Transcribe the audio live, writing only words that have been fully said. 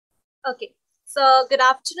Okay, so good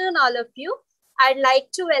afternoon, all of you. I'd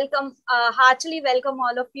like to heartily welcome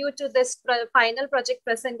all of you to this final project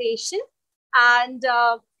presentation. And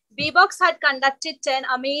BBox had conducted 10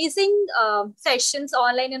 amazing sessions,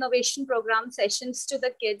 online innovation program sessions to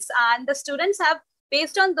the kids. And the students have,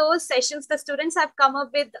 based on those sessions, the students have come up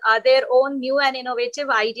with their own new and innovative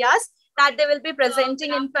ideas that they will be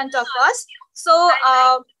presenting in front of us. So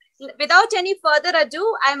without any further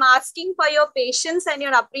ado, I'm asking for your patience and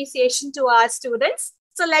your appreciation to our students.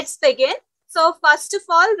 So let's begin. So first of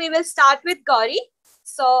all, we will start with Gauri.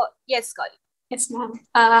 So yes, Gauri. Yes, ma'am.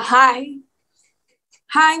 Hi.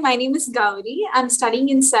 Hi, my name is Gauri. I'm studying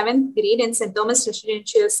in 7th grade in St. Thomas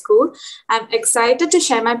Residential School. I'm excited to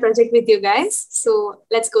share my project with you guys. So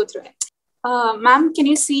let's go through it. Ma'am, can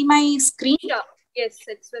you see my screen? Yeah. Yes,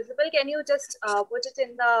 it's visible. Can you just put it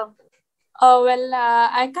in the...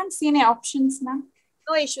 I can't see any options, ma'am.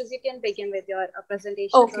 No issues. You can begin with your presentation.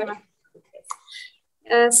 Okay, ma'am.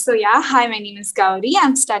 Hi, my name is Gauri.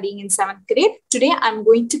 I'm studying in 7th grade. Today, I'm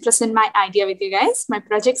going to present my idea with you guys. My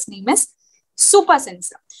project's name is Super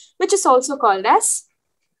Sensor, which is also called as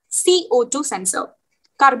CO2 sensor,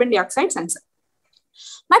 carbon dioxide sensor.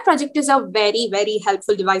 My project is a very, very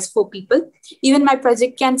helpful device for people. Even my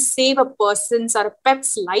project can save a person's or a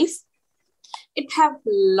pet's life. It have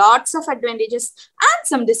lots of advantages and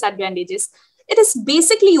some disadvantages. It is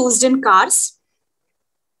basically used in cars.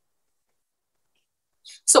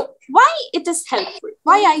 So why it is helpful?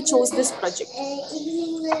 Why I chose this project?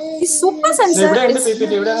 The super sensor is...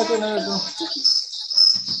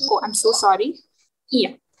 Oh, I'm so sorry.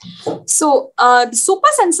 Yeah. So the super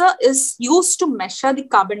sensor is used to measure the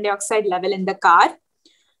carbon dioxide level in the car.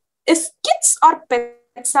 If kids or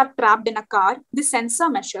pets are trapped in a car, the sensor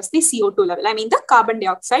measures the CO2 level, the carbon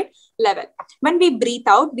dioxide level. When we breathe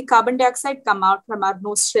out, the carbon dioxide come out from our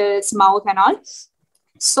nostrils, mouth and all.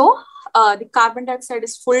 So the carbon dioxide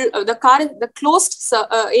is full, the closed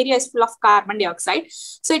area is full of carbon dioxide.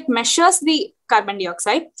 So it measures the carbon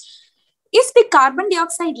dioxide. If the carbon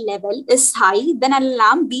dioxide level is high, then an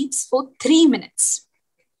alarm beeps for 3 minutes.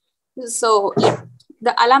 So yeah,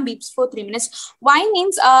 the alarm beeps for 3 minutes. Why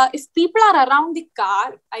means if people are around the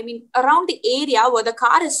car, around the area where the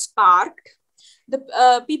car is parked,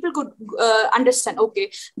 the people could understand, okay,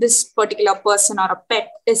 this particular person or a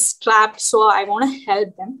pet is trapped, so I want to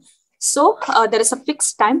help them. So there is a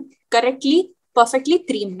fixed time, perfectly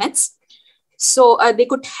 3 minutes. So they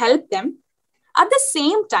could help them. At the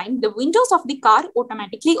same time, the windows of the car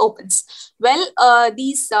automatically opens. Well,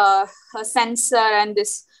 these sensor and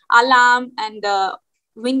this alarm and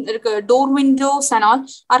door windows and all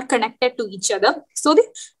are connected to each other. So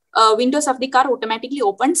the windows of the car automatically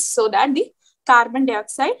opens so that the carbon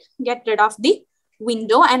dioxide get rid of the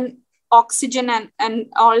window and oxygen and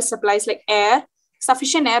all supplies like air,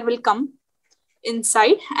 sufficient air will come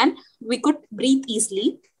inside and we could breathe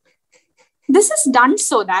easily. This is done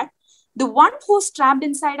so that the one who's trapped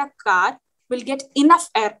inside a car will get enough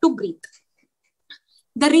air to breathe.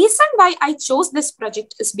 The reason why I chose this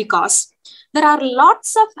project is because there are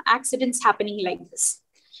lots of accidents happening like this.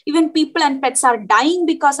 Even people and pets are dying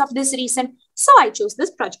because of this reason. So I chose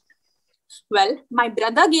this project. Well, my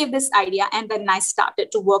brother gave this idea and then I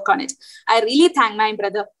started to work on it. I really thank my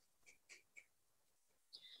brother.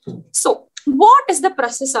 So what is the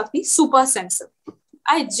process of the super sensor?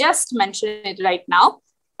 I just mentioned it right now.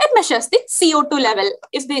 It measures the CO2 level.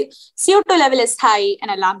 If the CO2 level is high, an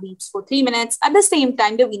alarm beeps for 3 minutes. At the same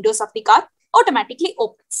time, the windows of the car automatically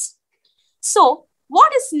opens. So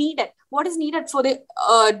what is needed? What is needed for the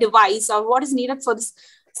device or what is needed for this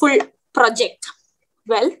full project?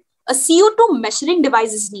 Well, a CO2 measuring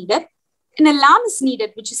device is needed. An alarm is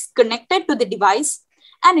needed, which is connected to the device.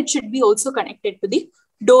 And it should be also connected to the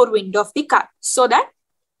door window of the car so that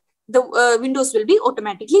the windows will be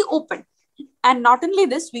automatically opened. And not only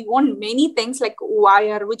this, we want many things like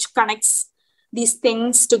wire, which connects these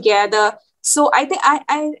things together. So I think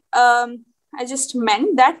I just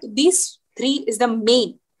meant that these three is the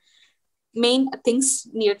main things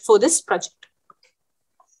needed for this project.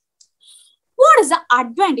 What is the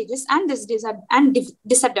advantages and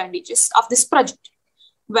disadvantages of this project?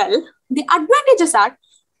 Well, the advantages are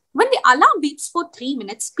when the alarm beeps for 3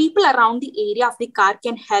 minutes, people around the area of the car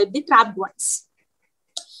can help the trapped ones.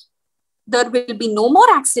 There will be no more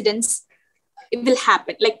accidents. It will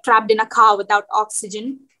happen, like trapped in a car without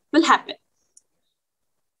oxygen will happen.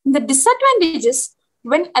 The disadvantages,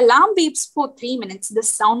 when alarm beeps for 3 minutes, the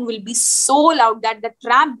sound will be so loud that the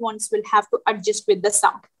trapped ones will have to adjust with the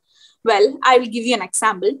sound. Well, I will give you an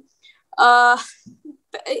example.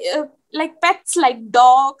 Like pets like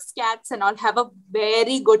dogs, cats and all have a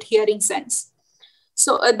very good hearing sense.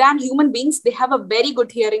 So than human beings, they have a very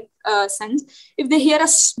good hearing sense. If they hear a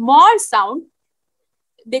small sound,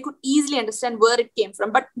 they could easily understand where it came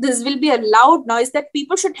from. But this will be a loud noise that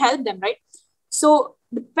people should help them, right? So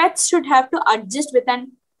the pets should have to adjust with,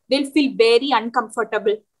 and they'll feel very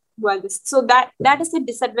uncomfortable while this. So that is the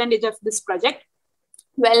disadvantage of this project.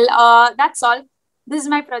 Well, that's all. This is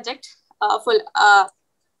my project.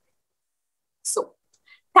 So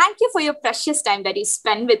thank you for your precious time that you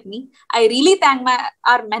spent with me. I really thank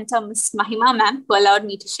our mentor, Ms. Mahima ma'am, who allowed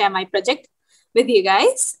me to share my project with you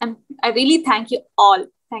guys. And I really thank you all.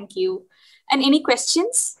 Thank you. And any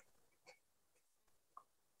questions?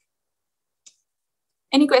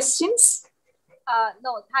 Any questions?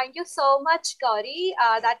 No, thank you so much, Gauri.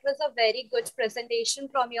 That was a very good presentation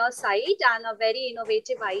from your side and a very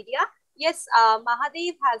innovative idea. Yes,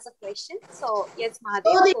 Mahadev has a question. So, yes,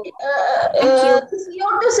 Mahadev. So the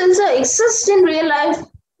CO2 sensor exists in real life,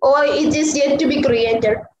 or it is yet to be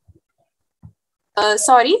created?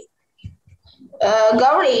 Sorry?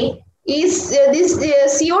 Gauri, is this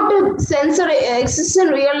CO2 sensor exists in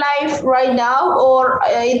real life right now, or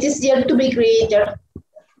it is yet to be created?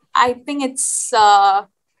 I think it's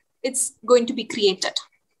going to be created.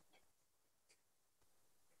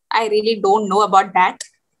 I really don't know about that.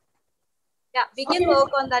 Yeah, we can work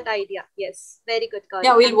on that idea. Yes, very good, Gauri.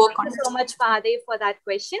 Yeah, we'll work on it. Thank you so much, Mahadev, for that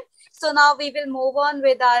question. So now we will move on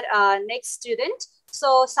with our next student.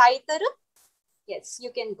 So, Saitaru, yes,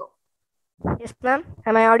 you can go. Yes, ma'am.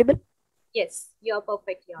 Am I audible? Yes, you're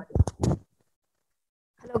perfectly audible.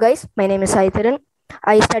 Hello, guys. My name is Saitaran.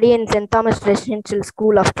 I study in St. Thomas Residential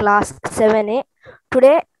School of Class 7A.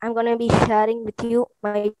 Today, I'm going to be sharing with you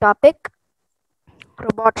my topic,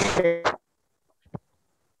 robot chef.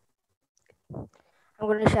 I'm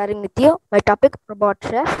going to be sharing with you my topic, robot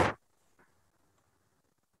chef.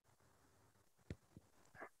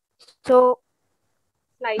 So,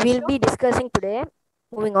 we'll be discussing today,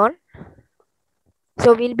 moving on.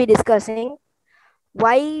 So, we'll be discussing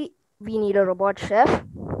why we need a robot chef,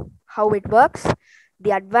 how it works,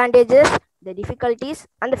 the advantages, the difficulties,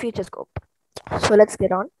 and the future scope. So let's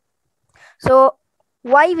get on. So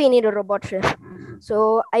why we need a robot chef?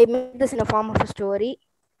 So I made this in a form of a story.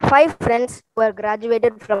 5 friends were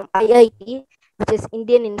graduated from IIT, which is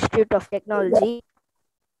Indian Institute of Technology,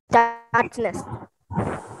 started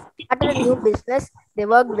a new business. They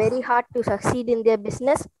worked very hard to succeed in their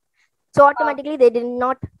business. So automatically they did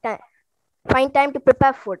not find time to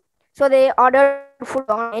prepare food. So they ordered food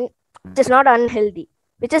online,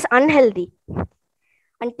 which is unhealthy.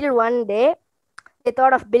 Until one day, they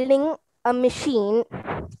thought of building a machine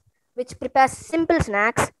which prepares simple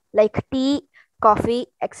snacks like tea, coffee,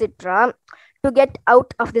 etc. to get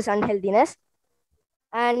out of this unhealthiness.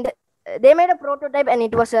 And they made a prototype and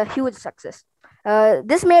it was a huge success.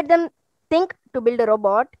 This made them think to build a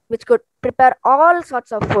robot which could prepare all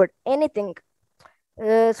sorts of food, anything,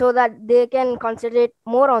 so that they can concentrate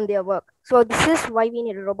more on their work. So this is why we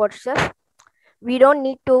need a robot chef. We don't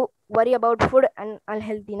need to worry about food and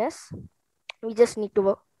unhealthiness. We just need to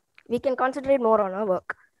work. We can concentrate more on our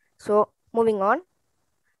work. So moving on,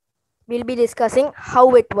 we'll be discussing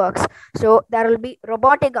how it works. So there will be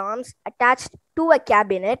robotic arms attached to a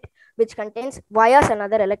cabinet which contains wires and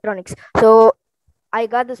other electronics. So I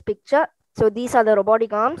got this picture. So these are the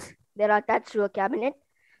robotic arms. They are attached to a cabinet.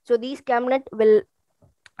 So these cabinet will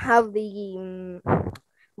have the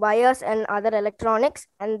wires and other electronics,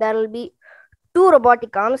 and there will be 2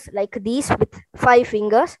 robotic arms like these with 5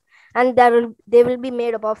 fingers, and they will be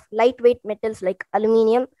made up of lightweight metals like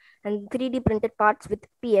aluminium and 3D printed parts with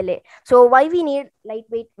PLA. So why we need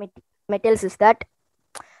lightweight metals is that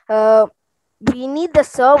we need the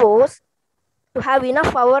servos to have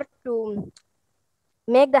enough power to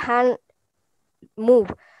make the hand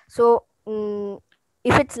move. So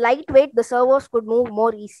if it's lightweight, the servos could move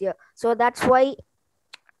more easier. So that's why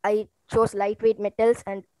I chose lightweight metals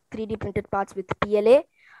and 3D printed parts with PLA.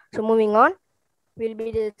 So moving on, we'll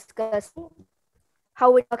be discussing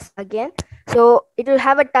how it works again. So it will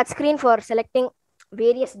have a touchscreen for selecting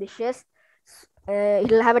various dishes. It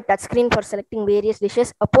will have a touchscreen for selecting various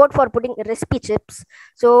dishes, a port for putting recipe chips.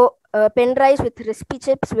 So pen drives with recipe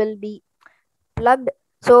chips will be plugged.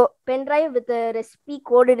 So pen drive with the recipe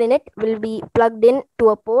coded in it will be plugged in to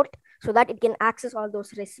a port so that it can access all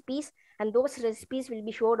those recipes, and those recipes will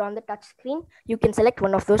be showed on the touch screen. You can select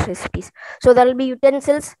one of those recipes. So there will be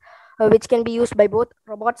utensils which can be used by both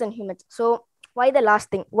robots and humans. So why the last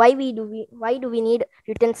thing? Why do we need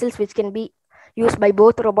utensils which can be used by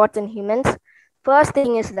both robots and humans? First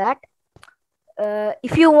thing is that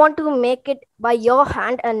if you want to make it by your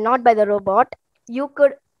hand and not by the robot, you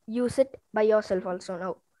could use it by yourself also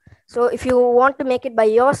now. So if you want to make it by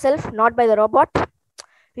yourself, not by the robot,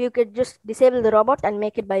 you could just disable the robot and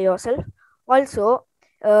make it by yourself. Also,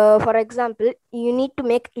 for example, you need to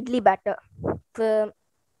make idli batter.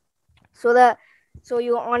 So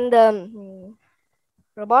you on the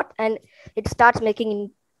robot and it starts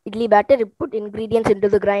making idli batter. You put ingredients into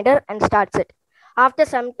the grinder and starts it. After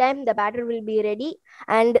some time, the batter will be ready,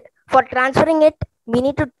 and for transferring it, we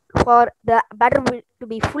need to, for the batter to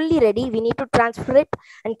be fully ready, we need to transfer it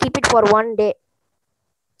and keep it for 1 day.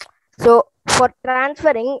 So for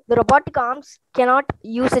transferring, the robotic arms cannot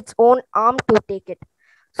use its own arm to take it.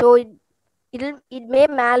 So it may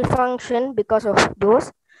malfunction because of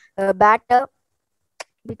those batter,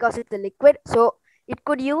 because it's a liquid. So it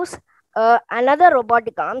could use another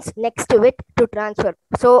robotic arms next to it to transfer.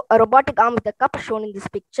 So a robotic arm with a cup shown in this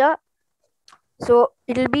picture. So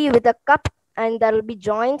it will be with a cup and there will be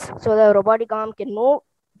joints so the robotic arm can move.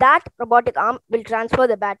 That robotic arm will transfer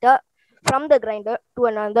the batter from the grinder to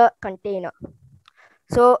another container.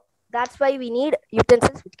 So that's why we need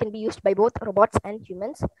utensils which can be used by both robots and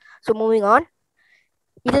humans. So moving on,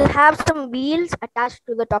 it will have some wheels attached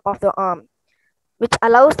to the top of the arm, which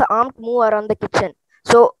allows the arm to move around the kitchen.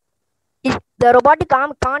 So the robotic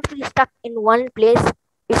arm can't be stuck in one place.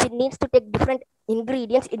 If it needs to take different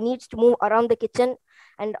ingredients, it needs to move around the kitchen,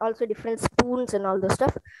 and also different spoons and all those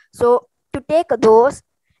stuff. So to take those,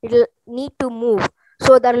 it will need to move.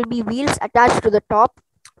 So there will be wheels attached to the top,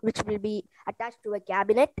 which will be attached to a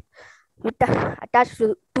cabinet, attached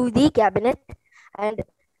to the cabinet, and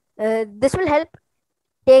this will help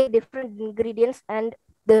take different ingredients and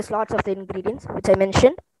the slots of the ingredients which I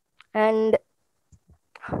mentioned. And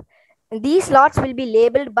these slots will be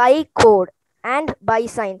labeled by code and by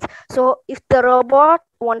signs. So if the robot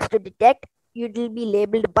wants to detect, it will be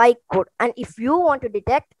labeled by code, and if you want to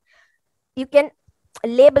detect, you can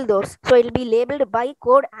label those. So it will be labeled by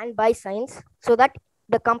code and by signs, so that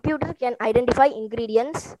the computer can identify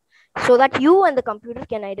ingredients, so that you and the computer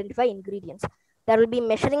can identify ingredients. There will be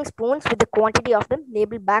measuring spoons with the quantity of them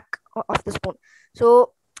labeled back of the spoon.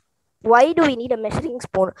 So why do we need a measuring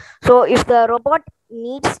spoon? So if the robot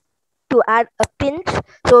needs to add a pinch,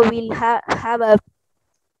 so we'll have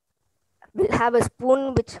a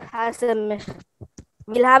spoon which has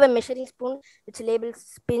we'll have a measuring spoon which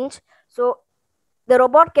labels pinch. So the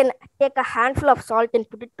robot can take a handful of salt and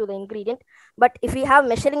put it to the ingredient. But if we have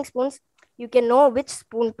measuring spoons, you can know which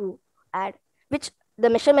spoon to add, which the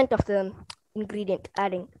measurement of the ingredient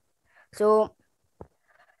adding. So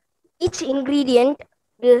each ingredient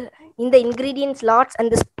in the ingredient slots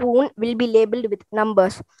and the spoon will be labeled with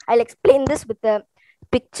numbers. I'll explain this with the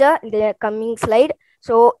picture in the coming slide.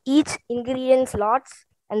 So each ingredient slots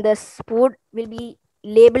and the spoon will be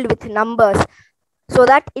labeled with numbers, so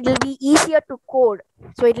that it will be easier to code.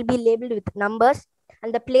 So it will be labeled with numbers,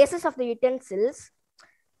 and the places of the utensils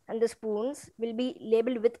and the spoons will be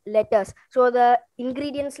labeled with letters. So the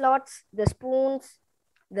ingredient slots, the spoons,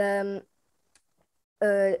 the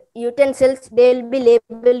utensils, they'll be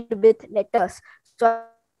labeled with letters. So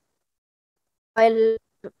I'll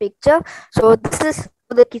picture. So this is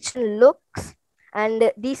how the kitchen looks,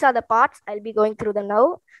 and these are the parts. I'll be going through them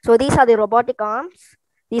now. So these are the robotic arms.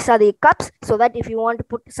 These are the cups, so that if you want to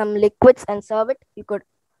put some liquids and serve it, you could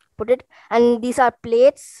put it. And these are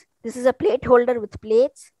plates. This is a plate holder with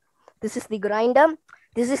plates. This is the grinder.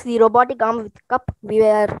 This is the robotic arm with cup we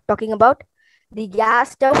were talking about. The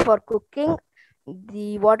gas stove for cooking.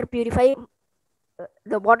 The water purifier.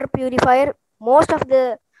 Most of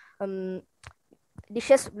the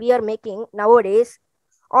dishes we are making nowadays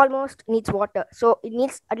almost needs water. So it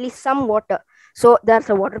needs at least some water. So there's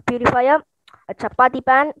a water purifier. A chapati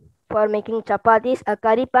pan for making chapatis, a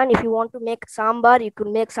curry pan. If you want to make sambar, you could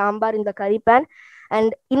make sambar in the curry pan,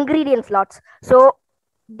 and ingredient slots. So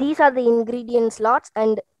these are the ingredient slots,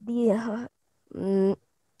 and these are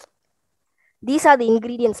the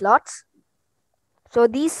ingredient slots. So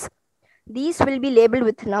these will be labeled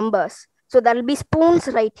with numbers. So there will be spoons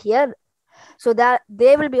right here, so that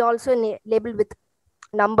they will be also labeled with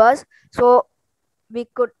numbers. So we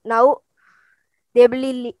could now they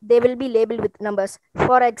will be labeled with numbers.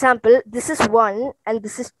 For example, this is 1 and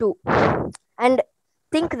this is 2, and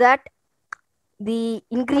think that the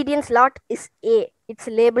ingredient slot is A. It's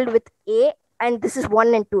labeled with A, and this is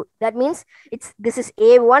 1 and 2. That means this is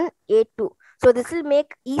A1, A2. So this will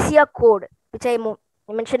make easier code, which I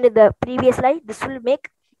mentioned in the previous slide. This will make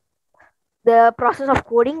the process of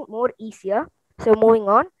coding more easier. So moving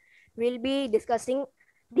on, we'll be discussing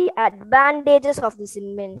the advantages of this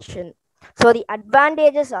invention. So the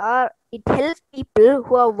advantages are, it helps people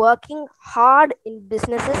who are working hard in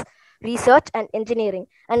businesses, research and engineering.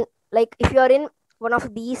 And like if you are in one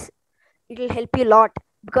of these it will help you a lot,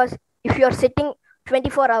 because if you're sitting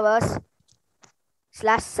 24 hours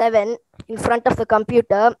slash 7 in front of the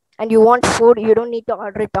computer and you want food, you don't need to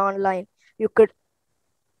order it online. You could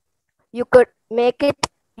make it.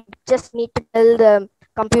 You just need to tell the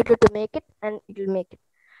computer to make it and it will make it.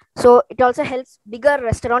 So it also helps bigger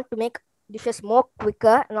restaurant to make dishes more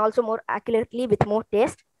quicker and also more accurately with more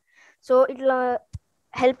taste. So it will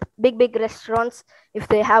help big restaurants if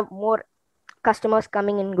they have more customers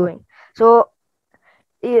coming and going. So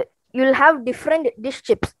you'll have different dish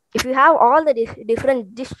chips. If you have all the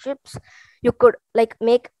different dish chips, you could like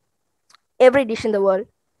make every dish in the world.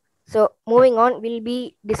 So moving on, we'll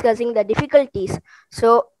be discussing the difficulties.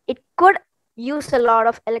 So it could use a lot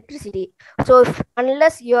of electricity. So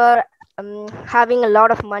unless you're having a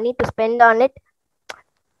lot of money to spend on it,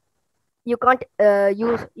 you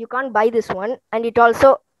can't buy this one. And it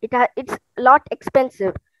also it's a lot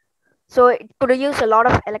expensive. So it could use a lot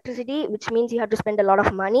of electricity, which means you have to spend a lot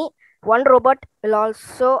of money. One robot will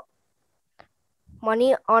also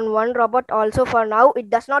money on one robot also. For now, it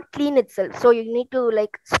does not clean itself, so you need to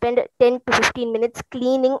like spend 10 to 15 minutes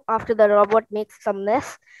cleaning after the robot makes some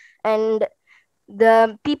mess. And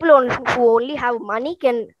the people who only have money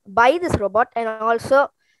can buy this robot and also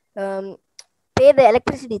pay the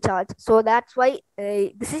electricity charge. So that's why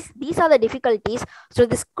these are the difficulties. So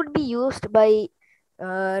this could be used by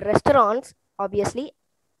restaurants obviously,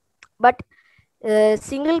 but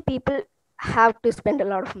single people have to spend a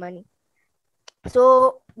lot of money.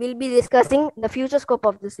 So we'll be discussing the future scope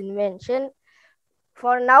of this invention.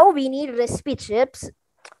 For now, we need recipe chips.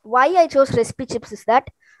 Why I chose recipe chips is that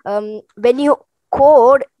when you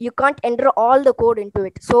code, you can't enter all the code into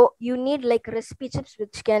it. So you need like recipe chips,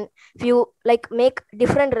 which can, if you like make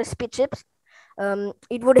different recipe chips,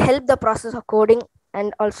 it would help the process of coding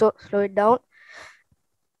and also slow it down.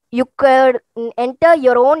 You could enter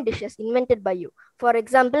your own dishes invented by you. For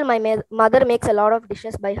example, my mother makes a lot of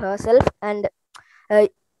dishes by herself, and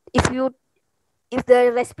if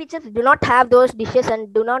the recipe chips do not have those dishes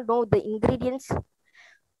and do not know the ingredients,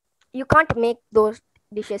 you can't make those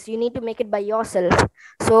dishes. You need to make it by yourself.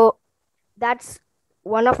 So that's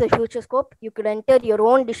one of the future scope. You could enter your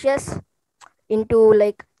own dishes into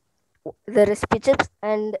like the recipe chips,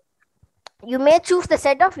 and you may choose the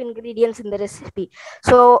set of ingredients in the recipe.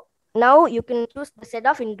 So now you can choose the set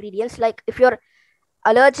of ingredients. Like if you're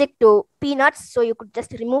allergic to peanuts, so you could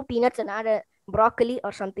just remove peanuts and add a broccoli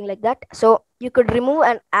or something like that. So you could remove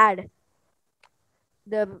and add.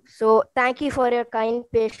 So thank you for your kind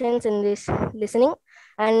patience in this listening,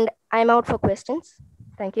 and I'm out for questions.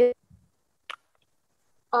 Thank you.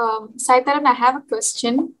 Saitaran, I have a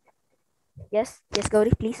question. Yes,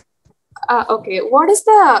 Gauri, please. Okay, what is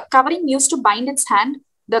the covering used to bind its hand,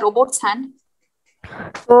 the robot's hand?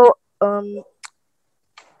 So I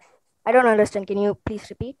don't understand. Can you please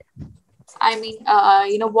repeat? I mean,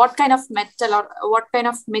 what kind of metal or what kind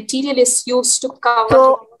of material is used to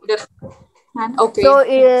cover the hand? Okay. So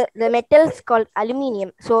the metal is called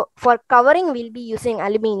aluminium. So for covering, we'll be using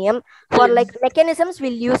aluminium. For like mechanisms,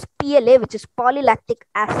 we'll use PLA, which is polylactic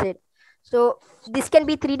acid. So this can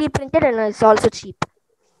be 3D printed and it's also cheap.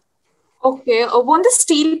 Okay. Won't the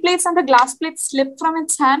steel plates and the glass plates slip from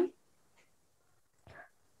its hand?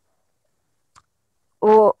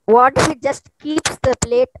 Oh, what if it just keeps the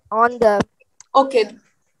plate on the? Okay.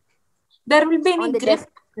 There will be any grip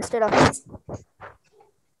instead of.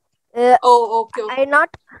 okay.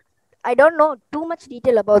 I don't know too much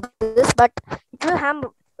detail about this, but if you have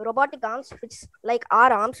robotic arms, which is like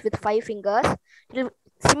our arms with 5 fingers, it will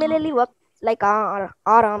similarly work like our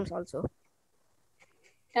arms also.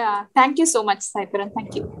 Yeah. Thank you so much, Saitaran.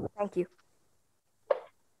 Thank you. Thank you.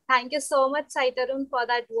 Thank you so much, Saitaran, for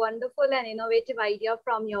that wonderful and innovative idea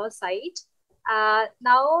from your side.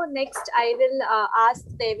 Now, next, I will ask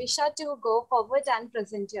Devisha to go forward and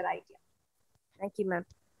present your idea. Thank you, ma'am.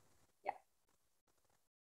 Yeah.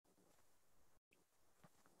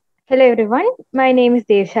 Hello, everyone. My name is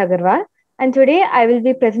Devisha Agarwal, and today I will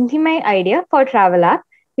be presenting my idea for travel app,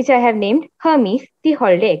 which I have named Hermes, the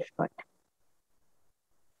Holiday Expert.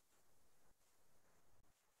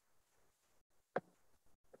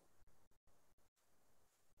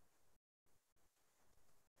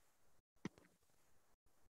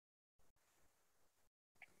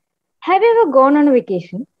 Have you ever gone on a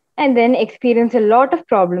vacation and then experienced a lot of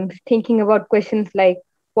problems thinking about questions like,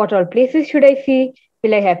 what all places should I see?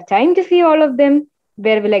 Will I have time to see all of them?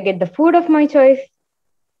 Where will I get the food of my choice?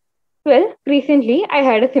 Well, recently I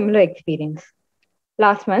had a similar experience.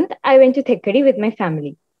 Last month, I went to Thekkady with my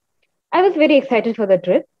family. I was very excited for the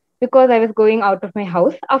trip because I was going out of my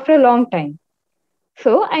house after a long time.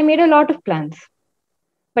 So I made a lot of plans.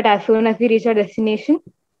 But as soon as we reach our destination,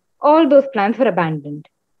 all those plans were abandoned.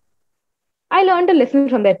 I learned a lesson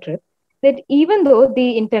from that trip that even though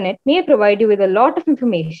the internet may provide you with a lot of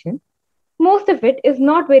information, most of it is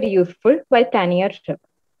not very useful while planning your trip.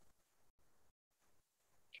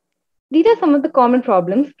 These are some of the common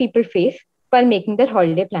problems people face while making their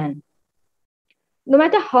holiday plan. No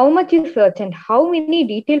matter how much you search and how many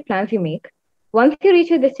detailed plans you make, once you reach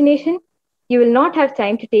your destination, you will not have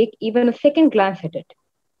time to take even a second glance at it.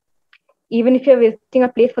 Even if you're visiting a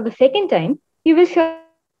place for the second time, you will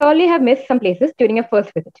surely have missed some places during your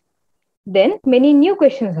first visit. Then many new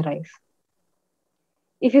questions arise.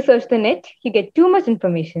 If you search the net, you get too much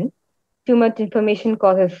information. Too much information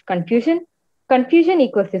causes confusion. Confusion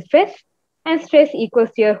equals to stress, and stress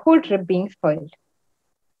equals to your whole trip being spoiled.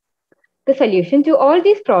 The solution to all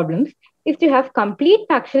these problems is to have complete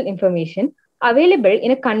factual information available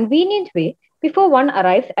in a convenient way before one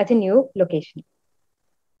arrives at a new location.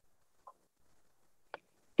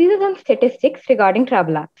 These are some statistics regarding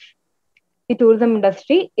travel apps. The tourism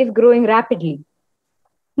industry is growing rapidly.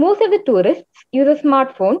 Most of the tourists use a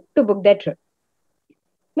smartphone to book their trip.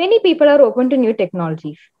 Many people are open to new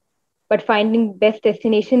technologies, but finding best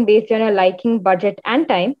destination based on your liking, budget, and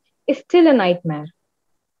time is still a nightmare.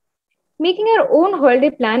 Making your own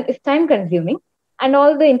holiday plan is time consuming, and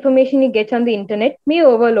all the information you get on the internet may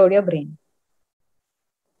overload your brain.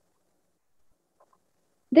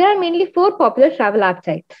 There are mainly 4 popular travel app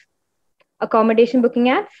types: accommodation booking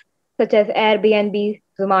apps such as Airbnb,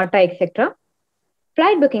 Zomato, etc.,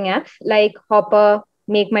 flight booking apps like Hopper,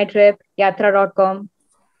 Make My Trip, Yatra.com,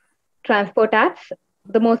 transport apps,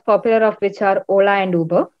 the most popular of which are Ola and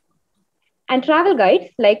Uber, and travel guides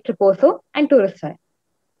like Triposo and Touristify.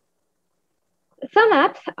 Some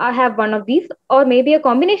apps have one of these, or maybe a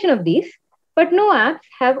combination of these, but no apps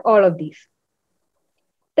have all of these.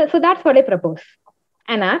 So that's what I propose: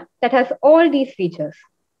 an app that has all these features.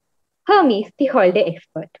 Hermes, the holiday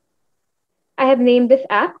expert. I have named this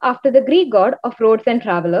app after the Greek god of roads and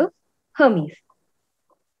travelers, Hermes.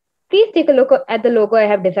 Please take a look at the logo I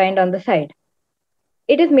have designed on the side.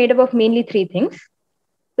 It is made up of mainly 3 things: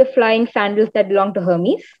 the flying sandals that belong to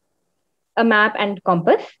Hermes, a map and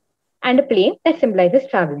compass, and a plane that symbolizes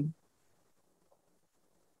traveling.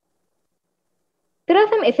 There are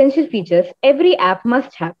some essential features every app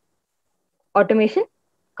must have: automation,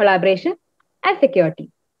 collaboration, and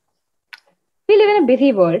security. We live in a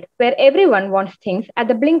busy world where everyone wants things at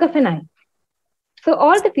the blink of an eye. So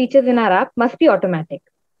all the features in our app must be automatic.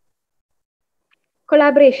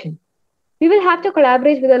 Collaboration. We will have to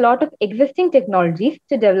collaborate with a lot of existing technologies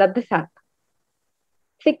to develop this app.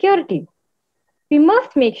 Security. We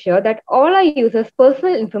must make sure that all our users'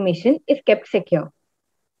 personal information is kept secure.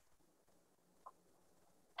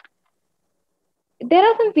 There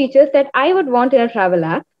are some features that I would want in a travel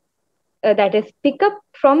app, that is, pick up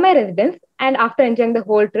from my residence and after enjoying the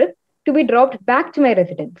whole trip, to be dropped back to my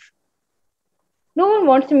residence. No one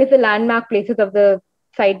wants to miss the landmark places of the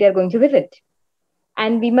site they're going to visit.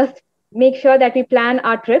 And we must make sure that we plan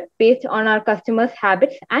our trip based on our customers'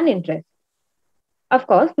 habits and interests. Of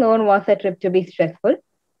course, no one wants a trip to be stressful.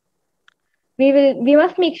 We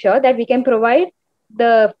must make sure that we can provide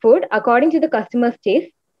the food according to the customer's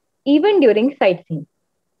taste, even during sightseeing.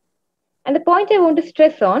 And the point I want to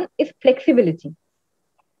stress on is flexibility.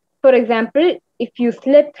 For example, if you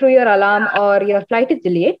slip through your alarm or your flight is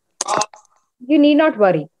delayed, you need not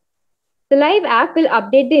worry. The live app will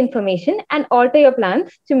update the information and alter your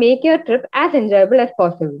plans to make your trip as enjoyable as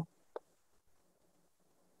possible.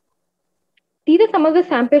 These are some of the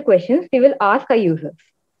sample questions we will ask our users: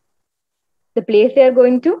 the place they are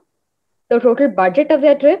going to, the total budget of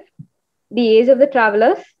their trip, the age of the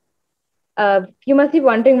travelers. You must be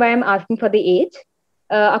wondering why I'm asking for the age.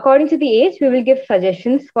 According to the age, we will give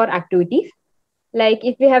suggestions for activities. Like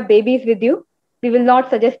if we have babies with you, we will not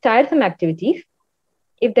suggest tiresome activities.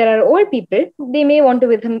 If there are old people, they may want to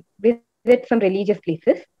visit some religious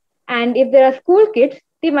places. And if there are school kids,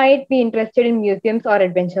 they might be interested in museums or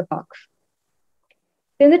adventure parks.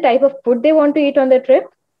 Then the type of food they want to eat on their trip,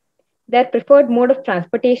 their preferred mode of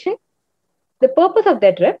transportation, the purpose of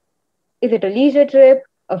their trip. Is it a leisure trip,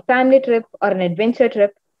 a family trip, or an adventure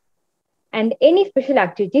trip? And any special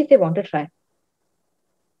activities they want to try.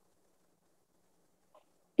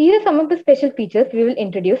 These are some of the special features we will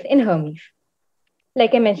introduce in Hermes.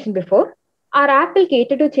 Like I mentioned before, our app will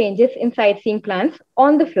cater to changes in sightseeing plans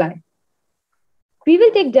on the fly. We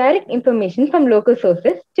will take direct information from local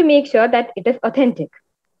sources to make sure that it is authentic.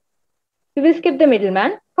 We will skip the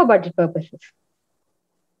middleman for budget purposes.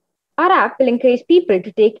 Our app will encourage people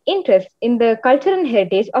to take interest in the culture and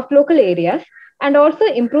heritage of local areas and also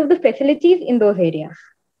improve the facilities in those areas.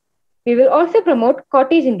 We will also promote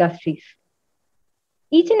cottage industries.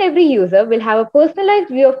 Each and every user will have a personalized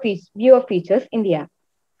view of features in the app.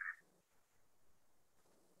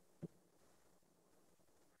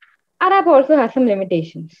 Our app also has some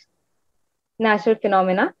limitations. Natural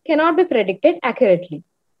phenomena cannot be predicted accurately.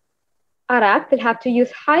 Our app will have to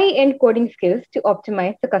use high-end coding skills to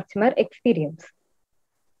optimize the customer experience.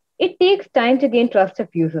 It takes time to gain trust of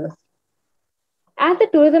users. As the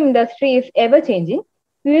tourism industry is ever-changing,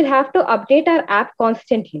 we will have to update our app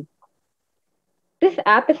constantly. This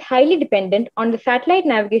app is highly dependent on the satellite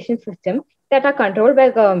navigation system that are controlled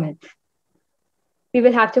by governments. We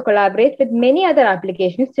will have to collaborate with many other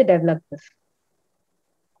applications to develop this.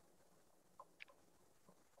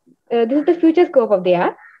 This is the future scope of the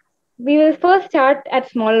app. We will first start at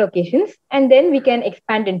small locations and then we can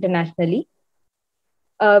expand internationally.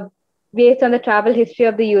 Based on the travel history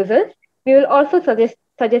of the users, we will also suggest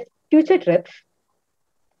future trips.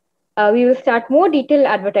 We will start more detailed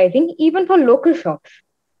advertising even for local shops.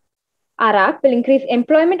 Our app will increase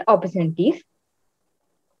employment opportunities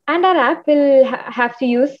and our app will have to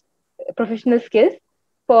use professional skills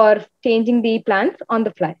for changing the plans on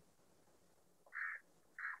the fly.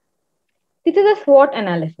 This is a SWOT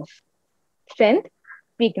analysis: strength,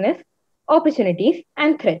 weakness, opportunities,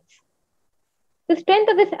 and threats. The strength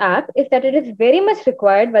of this app is that it is very much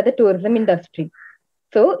required by the tourism industry.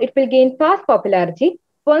 So it will gain fast popularity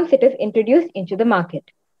once it is introduced into the market.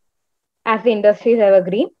 As the industry is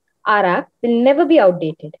evergreen, our app will never be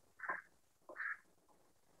outdated.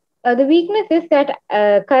 The weakness is that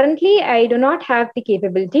currently I do not have the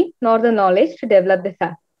capability nor the knowledge to develop this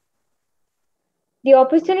app. The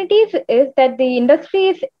opportunities is that the industry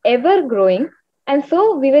is ever growing, and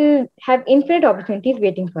so we will have infinite opportunities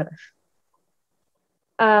waiting for us.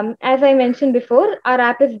 As I mentioned before, our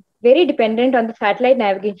app is very dependent on the satellite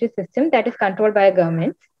navigation system that is controlled by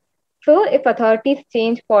governments. So if authorities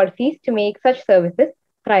change policies to make such services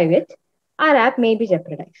private, our app may be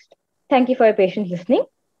jeopardized. Thank you for your patient listening.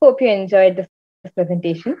 Hope you enjoyed this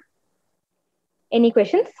presentation. Any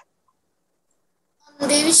questions?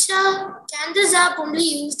 Devisha, can this app only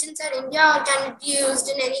used inside India or can it be used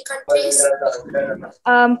in any countries?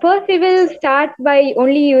 First, we will start by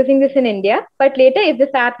only using this in India, but later, if this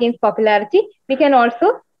app gains popularity, we can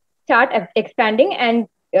also start expanding and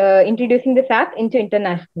introducing this app into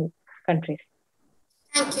international countries.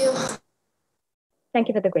 Thank you. Thank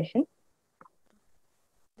you for the question.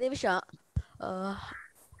 Devisha,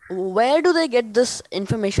 where do they get this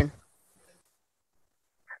information?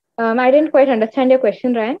 I didn't quite understand your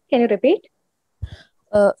question, Ryan. Can you repeat?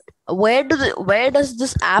 Where does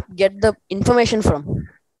this app get the information from?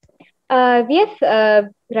 Yes,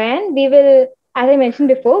 Ryan, we will, as I mentioned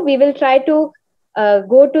before, we will try to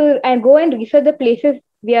go and research the places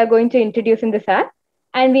we are going to introduce in this app,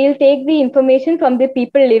 and we will take the information from the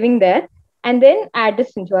people living there and then add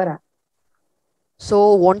this into our app.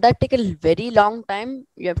 So won't that take a very long time?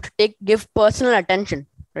 You have to give personal attention,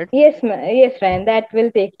 right? Yes, Ryan, that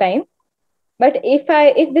will take time. But if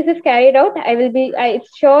this is carried out,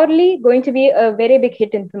 it's surely going to be a very big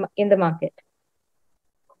hit in the market.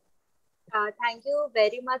 Thank you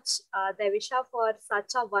very much, Devisha, for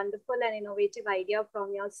such a wonderful and innovative idea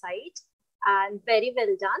from your side, and very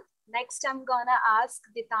well done. Next, I'm gonna ask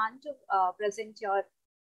Ditan to present your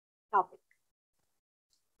topic.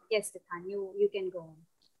 Yes, Ditan, you can go on.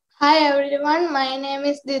 Hi everyone, my name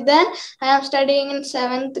is Didan. I am studying in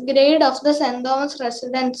 7th grade of the St. Thomas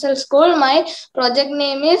Residential School. My project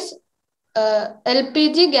name is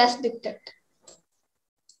LPG gas detector.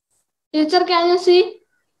 Teacher, can you see?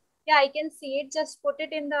 Yeah, I can see it. Just put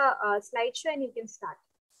it in the slideshow and you can start.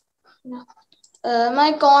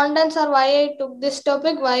 My contents are why I took this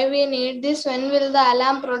topic, why we need this, when will the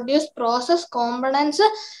alarm produce, process, components,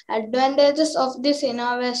 advantages of this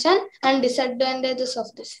innovation and disadvantages of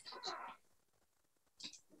this.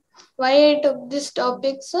 Why I took these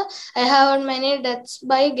topics, I have many deaths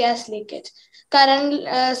by gas leakage.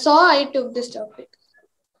 So I took this topic.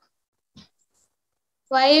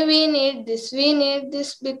 Why we need this? We need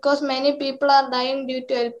this because many people are dying due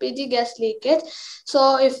to LPG gas leakage.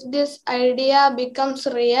 So if this idea becomes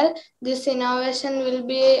real, this innovation will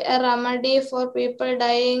be a remedy for people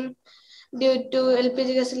dying due to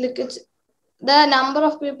LPG gas leakage. The number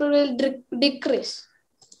of people will decrease.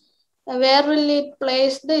 Where will it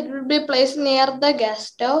place? It will be placed near the gas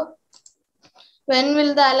stove. When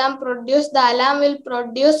will the alarm produce? The alarm will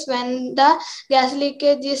produce when the gas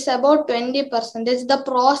leakage is about 20%. The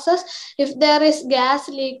process, if there is gas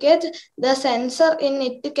leakage, the sensor in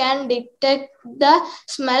it can detect the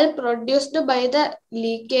smell produced by the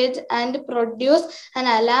leakage and produce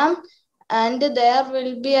an alarm and there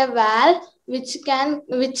will be a valve which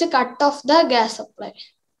cut off the gas supply.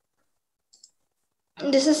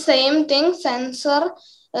 This is same thing, sensor,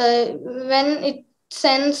 when it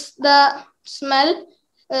sense the smell,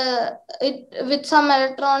 with some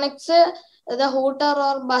electronics, the hooter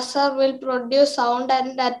or buzzer will produce sound,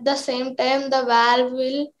 and at the same time the valve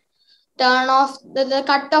will turn off the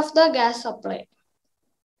cut off the gas supply.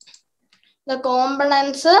 The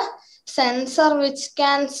components, sensor which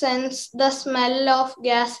can sense the smell of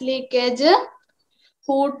gas leakage,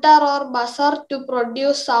 hooter or buzzer to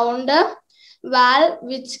produce sound, valve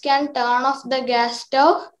which can turn off the gas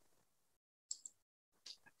stove.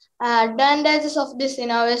 Advantages of this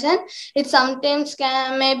innovation: it sometimes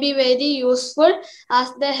may be very useful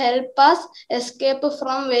as they help us escape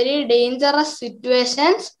from very dangerous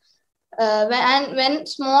situations. When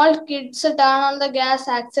small kids turn on the gas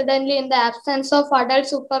accidentally in the absence of adult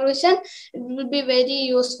supervision, it will be very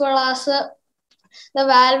useful as the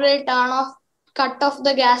valve will cut off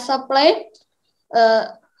the gas supply.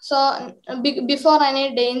 So before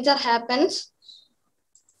any danger happens.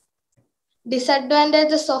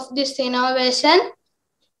 Disadvantages of this innovation: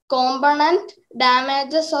 component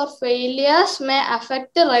damages or failures may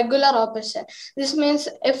affect the regular operation. This means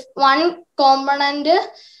if one component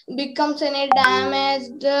becomes any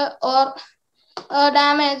damaged or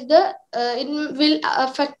it will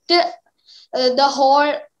affect the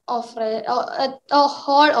whole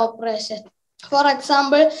operation. For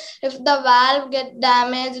example, if the valve get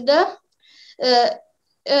damaged,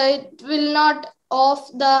 it will not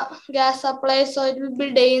off the gas supply, so it will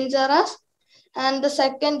be dangerous. And the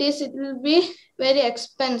second is it will be very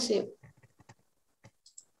expensive.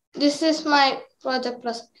 This is my project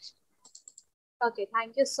presentation. Okay,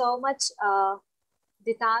 thank you so much,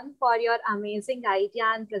 Ditan, for your amazing idea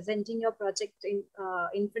and presenting your project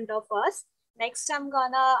in front of us. Next, I'm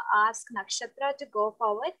gonna ask Nakshatra to go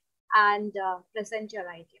forward and present your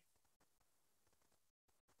idea.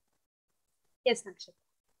 Yes, Nakshatra.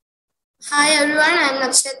 Hi everyone, I'm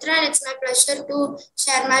Nakshatra and it's my pleasure to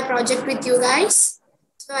share my project with you guys.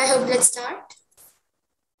 So I hope let's start.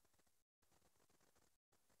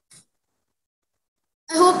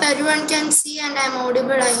 I hope everyone can see and I'm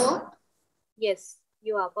audible, I hope. Yes,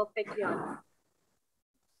 you are perfectly audible.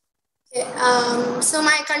 Okay, so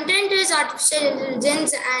my content is artificial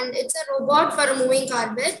intelligence and it's a robot for removing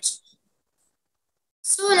garbage.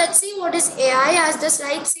 So let's see what is AI. As the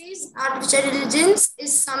slide says, artificial intelligence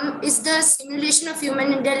is the simulation of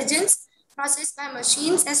human intelligence processed by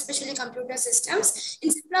machines, especially computer systems.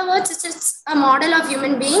 In simpler words, it's a model of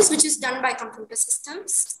human beings which is done by computer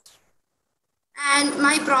systems. And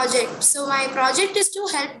my project. So my project is to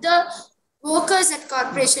help the workers at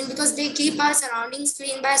corporation because they keep our surroundings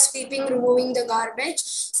clean by sweeping, removing the garbage.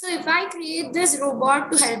 So if I create this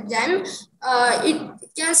robot to help them, it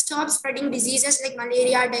can stop spreading diseases like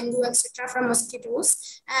malaria, dengue, etc. from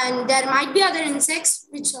mosquitoes. And there might be other insects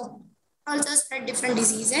which also spread different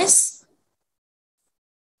diseases.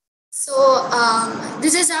 So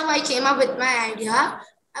this is how I came up with my idea.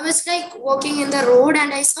 I was like walking in the road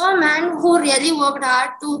and I saw a man who really worked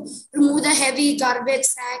hard to remove the heavy garbage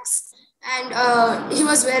sacks. And he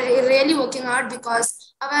was really working hard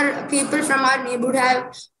because our people from our neighborhood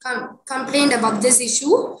have complained about this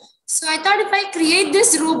issue. So I thought if I create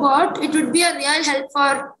this robot, it would be a real help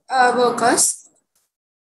for workers.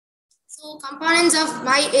 So components of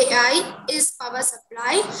my AI is power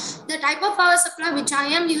supply. The type of power supply which I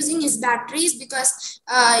am using is batteries because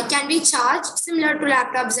it can be charged similar to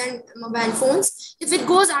laptops and mobile phones. If it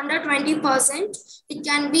goes under 20%, it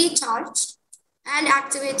can be charged. And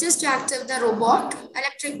actuators to activate the robot,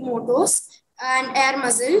 electric motors and air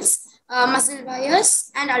muzzles, muzzle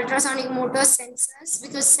wires and ultrasonic motor sensors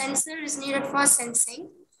because sensor is needed for sensing.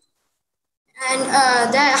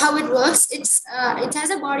 And how it works, it has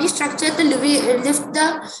a body structure to lift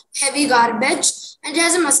the heavy garbage, and it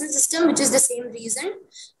has a muscle system, which is the same reason,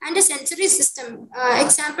 and a sensory system.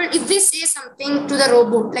 Example, if we say something to the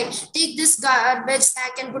robot, like take this garbage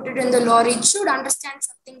sack and put it in the lorry, it should understand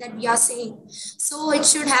something that we are saying. So it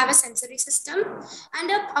should have a sensory system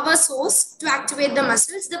and a power source to activate the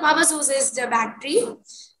muscles. The power source is the battery.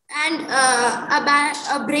 And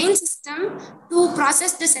a brain system to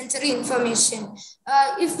process the sensory information.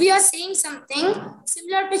 If we are saying something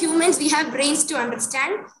similar to humans, we have brains to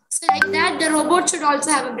understand. So like that, the robot should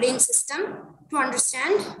also have a brain system to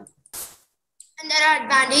understand. And there are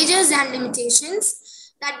advantages and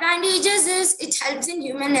limitations. The advantages is it helps in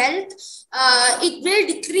human health. It will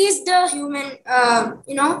decrease the human,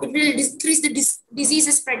 it will decrease the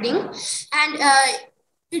disease spreading. And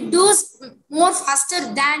it does more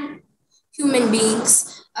faster than human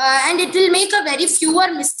beings. and it will make a very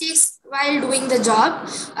fewer mistakes while doing the job.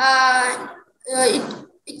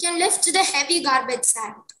 It can lift the heavy garbage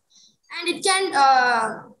sack, and it can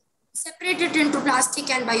separate it into plastic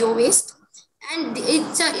and bio waste. And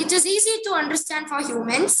it is easy to understand for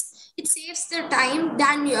humans. It saves the time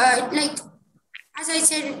than like, as I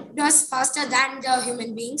said, it does faster than the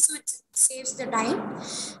human being, so it saves the time.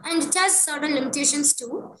 And it has certain limitations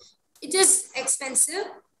too. It is expensive,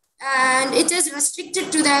 and it is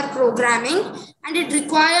restricted to their programming, and it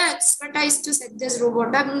requires expertise to set this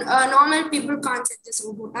robot up. Normal people can't set this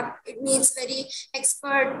robot up. It needs very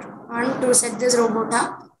expert one to set this robot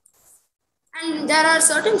up. And there are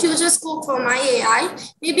certain future scope for my AI.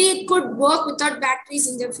 Maybe it could work without batteries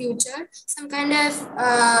in the future, some kind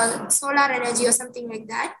of solar energy or something like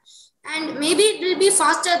that. And maybe it will be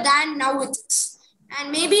faster than now it is. And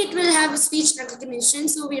maybe it will have speech recognition,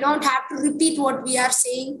 so we don't have to repeat what we are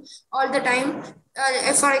saying all the time.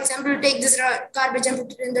 If, for example, take this garbage and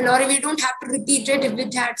put it in the lorry, we don't have to repeat it if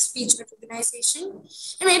it had speech recognition.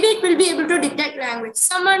 And maybe it will be able to detect language.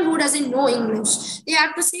 Someone who doesn't know English, they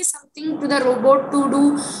have to say something to the robot to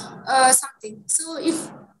do something. So if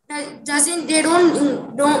they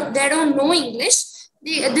don't know English,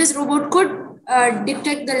 this robot could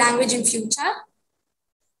detect the language in future.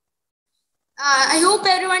 I hope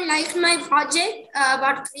everyone liked my project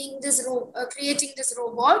about creating this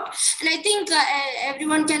robot, and I think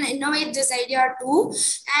everyone can innovate this idea too.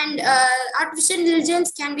 And artificial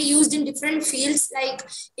intelligence can be used in different fields, like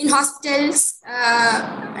in hospitals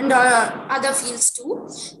and other fields too.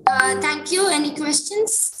 Thank you. Any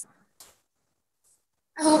questions?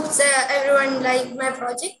 I hope everyone liked my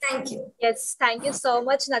project. Thank you. Yes, thank you so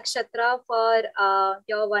much, Nakshatra, for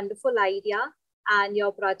your wonderful idea and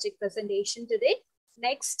your project presentation today.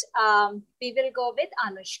 Next, we will go with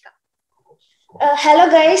Anushka. Hello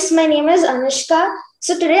guys, my name is Anushka.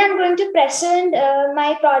 So today I'm going to present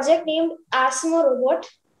my project named Asimo Robot.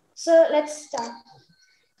 So let's start.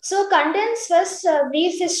 So contents first, a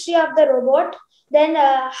brief history of the robot, then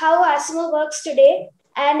how Asimo works today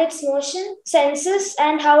and its motion, senses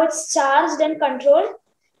and how it's charged and controlled,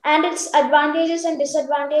 and its advantages and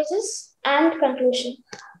disadvantages, and conclusion.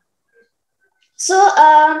 So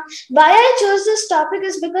why I chose this topic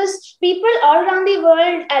is because people all around the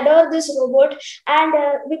world adore this robot, and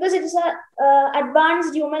because it is a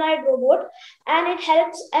advanced humanoid robot, and it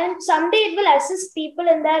helps, and someday it will assist people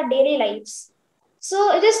in their daily lives.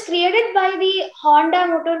 So it is created by the Honda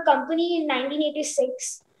Motor Company in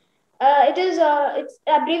 1986. Its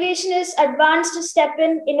abbreviation is Advanced Step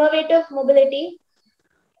in Innovative Mobility.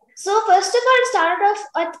 So first of all, it started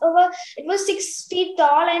off it was 6 feet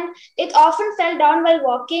tall, and it often fell down while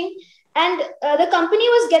walking. And the company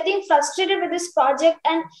was getting frustrated with this project,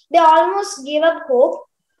 and they almost gave up hope.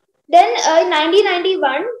 Then in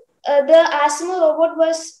 1991, the Asimo robot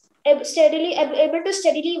was able to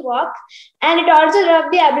steadily walk, and it also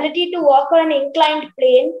developed the ability to walk on an inclined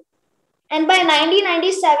plane. And by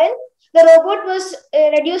 1997, the robot was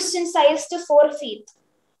reduced in size to 4 feet.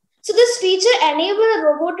 So this feature enabled the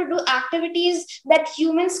robot to do activities that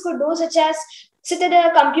humans could do, such as sit at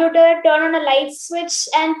a computer, turn on a light switch,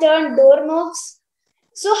 and turn doorknobs.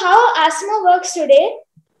 So how Asimo works today?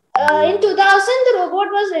 In 2000, the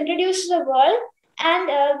robot was introduced to the world, and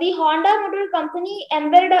the Honda Motor Company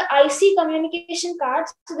embedded an IC communication card.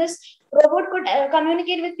 So this robot could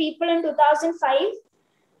communicate with people in 2005.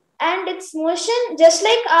 And its motion, just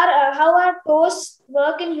like how our toes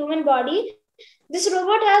work in human body, this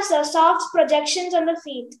robot has soft projections on the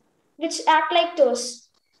feet, which act like toes.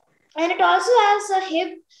 And it also has a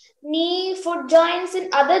hip, knee, foot joints,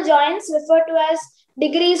 and other joints referred to as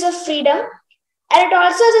degrees of freedom. And it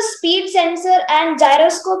also has a speed sensor and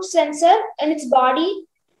gyroscope sensor in its body.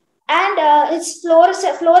 And its floor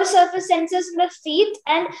surface sensors in the feet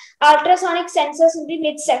and ultrasonic sensors in the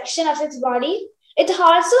midsection of its body. It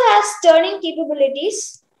also has turning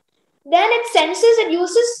capabilities. Then it senses and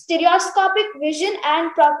uses stereoscopic vision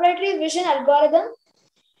and proprietary vision algorithm.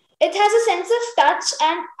 It has a sense of touch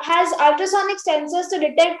and has ultrasonic sensors to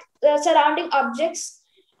detect surrounding objects,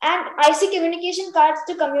 and IC communication cards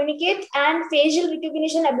to communicate, and facial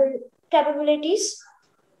recognition capabilities.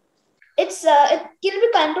 It can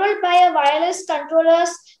be controlled by a wireless controllers,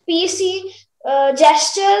 PC,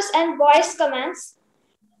 gestures, and voice commands.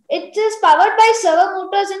 It is powered by servo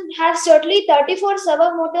motors and has totally 34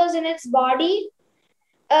 servo motors in its body.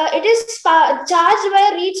 It is charged by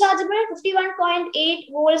a rechargeable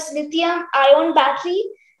 51.8 volts lithium ion battery,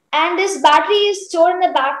 and this battery is stored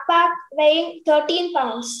in the backpack weighing 13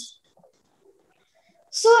 pounds.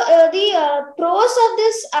 So the pros of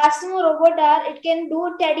this Asimo robot are it can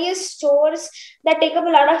do tedious chores that take up a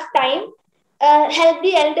lot of time, help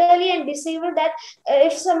the elderly and disabled. That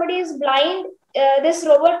if somebody is blind, this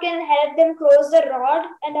robot can help them close the rod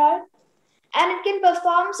and all, and it can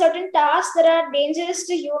perform certain tasks that are dangerous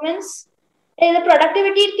to humans. In the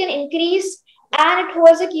productivity it can increase, and it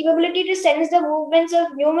holds the capability to sense the movements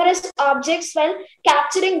of numerous objects while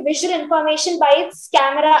capturing visual information by its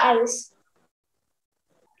camera eyes.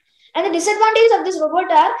 And the disadvantages of this robot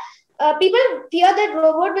are people fear that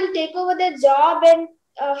robot will take over their job and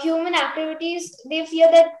human activities. They fear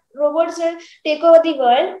that robots will take over the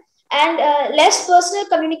world, and less personal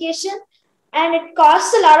communication. And it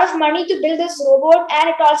costs a lot of money to build this robot, and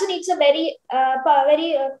it also needs a very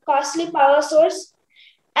costly power source,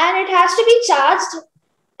 and it has to be charged,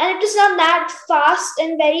 and it is not that fast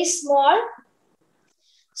and very small.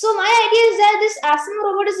 So my idea is that this Asimo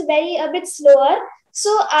robot is a bit slower. So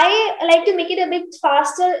I like to make it a bit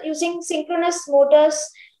faster using synchronous motors.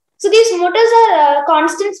 So these motors are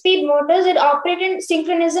constant speed motors that operate in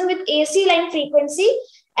synchronism with AC line frequency,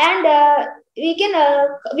 and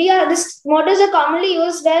these motors are commonly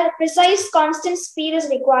used where precise constant speed is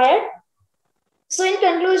required. So in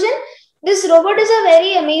conclusion, this robot is a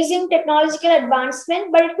very amazing technological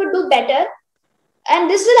advancement, but it could do better. And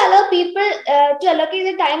this will allow people to allocate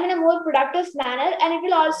their time in a more productive manner, and it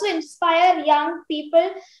will also inspire young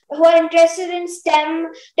people who are interested in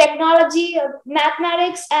STEM, technology,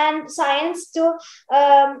 mathematics, and science to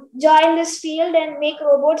join this field and make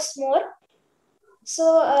robots more.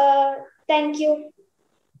 So, thank you.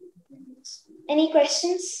 Any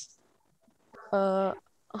questions?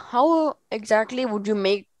 How exactly would you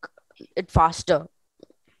make it faster?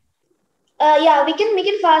 Yeah, we can make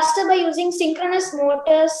it faster by using synchronous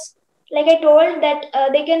motors. Like I told that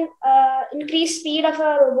they can increase speed of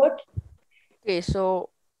a robot. Okay, so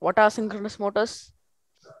what are synchronous motors?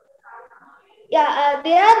 Yeah,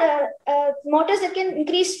 they are motors that can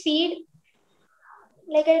increase speed,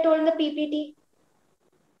 like I told in the PPT.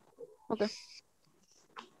 Okay.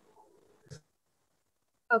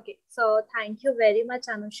 Okay, so thank you very much,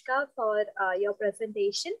 Anushka, for your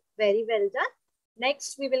presentation. Very well done.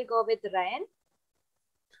 Next, we will go with Ryan.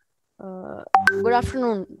 Good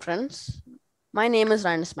afternoon, friends. My name is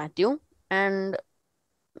Ryan Matthew, and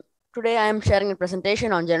today I am sharing a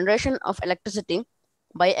presentation on generation of electricity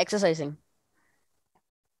by exercising.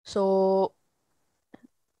 So,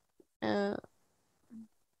 okay.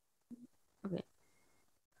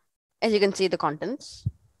 As you can see the contents.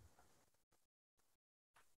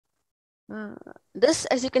 This,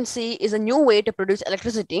 as you can see, is a new way to produce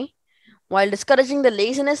electricity while discouraging the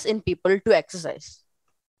laziness in people to exercise.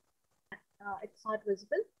 It's not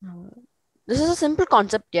visible. This is a simple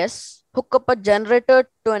concept, yes. Hook up a generator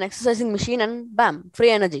to an exercising machine and bam,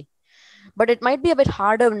 free energy. But it might be a bit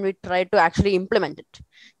harder when we try to actually implement it.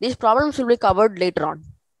 These problems will be covered later on.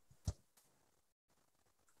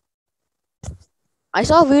 I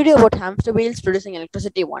saw a video about hamster wheels producing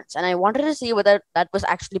electricity once, and I wanted to see whether that was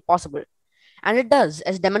actually possible. And it does,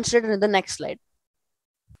 as demonstrated in the next slide.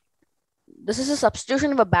 This is a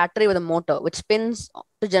substitution of a battery with a motor, which spins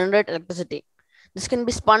to generate electricity. This can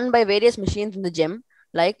be spun by various machines in the gym,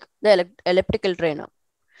 like the elliptical trainer.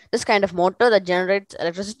 This kind of motor that generates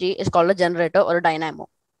electricity is called a generator or a dynamo.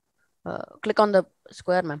 Click on the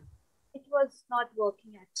square, ma'am. It was not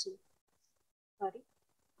working actually. Sorry.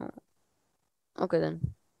 Okay,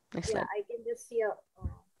 then. Next slide. I can just see a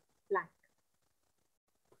blank.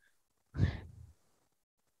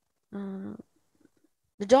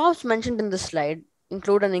 The jobs mentioned in this slide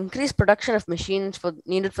include an increased production of machines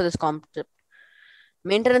needed for this concept,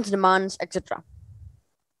 maintenance demands, etc.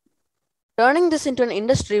 Turning this into an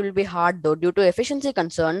industry will be hard though due to efficiency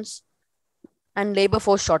concerns and labor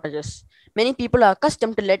force shortages. Many people are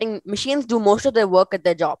accustomed to letting machines do most of their work at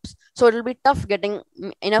their jobs, so it will be tough getting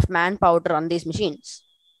enough manpower to run these machines.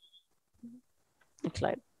 Next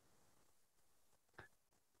slide.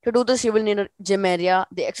 To do this, you will need a gym area,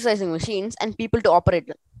 the exercising machines, and people to operate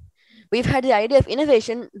them. We've had the idea of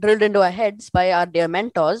innovation drilled into our heads by our dear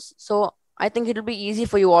mentors, so I think it will be easy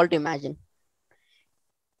for you all to imagine.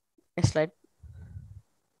 Next slide.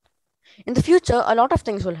 In the future, a lot of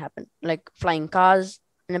things will happen, like flying cars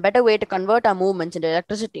and a better way to convert our movements into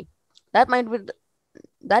electricity. That might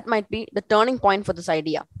be the turning point for this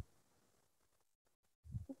idea.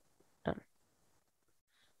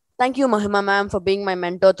 Thank you, Mahima ma'am, for being my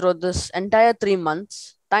mentor through this entire 3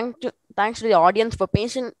 months. Thanks to the audience for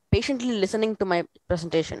patiently listening to my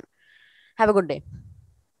presentation. Have a good day.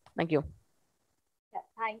 Thank you. Yeah,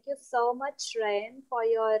 thank you so much, Ryan, for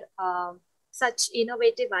your such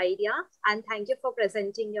innovative idea, and thank you for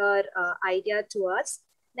presenting your idea to us.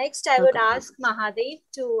 Next, I would ask Mahadev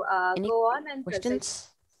to go on and questions? present.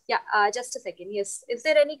 Yeah, just a second. Yes. Is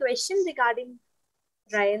there any question regarding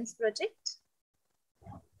Ryan's project?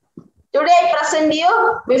 Today I present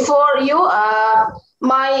you before you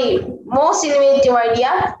my most innovative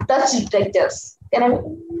idea, touch detectors. Can I?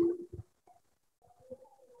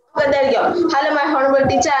 Okay, there you go. Hello, my honorable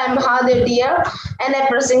teacher. I am Mahadev here, and I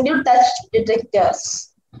present you touch detectors.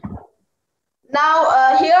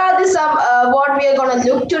 Now, here are some what we are going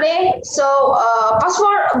to look today. So, first of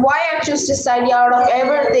all, why I choose this idea out of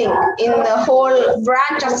everything in the whole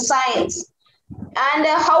branch of science. And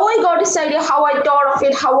how I got this idea, how I thought of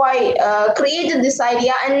it, how I created this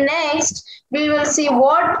idea. And next, we will see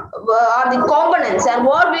what are the components and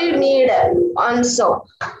what we need also.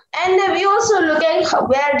 And we also look at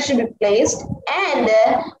where it should be placed. And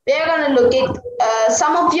we are going to look at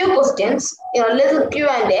some of few questions, little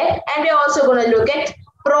Q&A. And we're also going to look at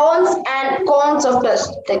pros and cons of touch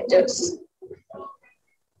detectors.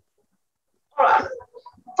 All right.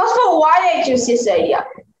 First of all, why I choose this idea?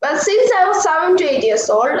 Well, since I was 7 to 8 years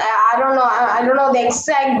old, I don't know the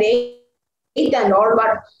exact date and all,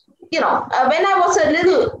 but when I was a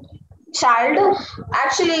little child,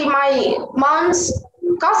 actually my mom's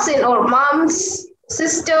cousin or mom's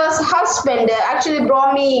sister's husband actually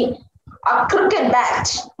brought me a cricket bat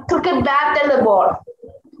and a ball,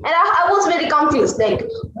 and I was very confused, like,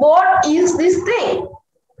 what is this thing?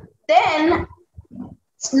 Then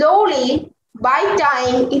slowly, by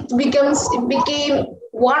time, it became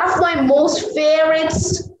one of my most favorite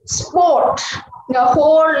sport in the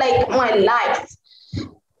whole my life.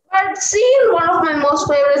 But seeing one of my most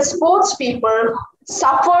favorite sports people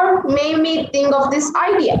suffer made me think of this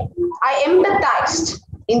idea. I empathized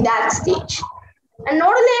in that stage. And not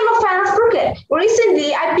only I'm a fan of cricket,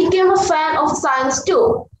 recently I became a fan of science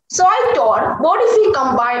too. So I thought, what if we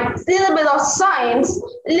combine a little bit of science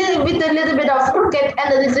with a little bit of cricket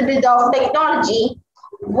and a little bit of technology?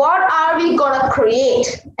 What are we gonna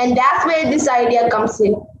create? And that's where this idea comes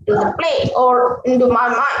into the play or into my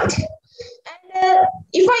mind. And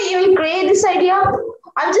if I even create this idea,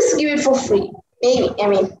 I'll just give it for free. Maybe,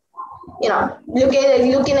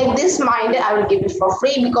 looking at this mind, I will give it for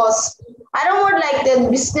free because I don't want the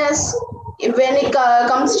business when it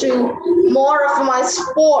comes to more of my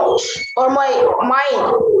sport or my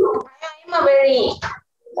mind. I'm a very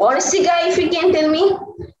honest guy, if you can tell me,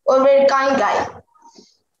 or very kind guy.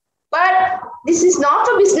 But this is not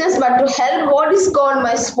for business, but to help what is called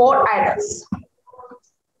my sport idols.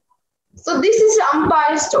 So this is the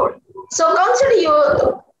umpire story. So consider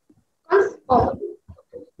your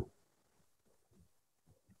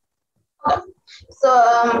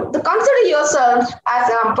consider yourself as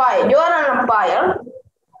an umpire. You are an umpire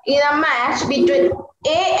in a match between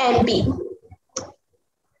A and B.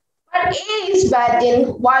 But A is batting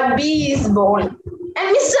while B is bowling.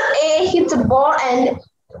 And Mr. A hits a ball and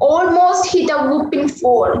almost hit a whooping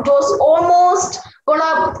four. It was almost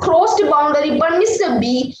gonna cross the boundary, but Mr.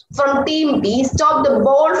 B from Team B stopped the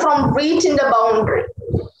ball from reaching the boundary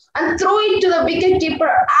and threw it to the wicketkeeper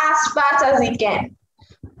as fast as he can.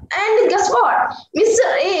 And guess what? Mr.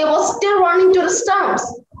 A was still running to the stumps.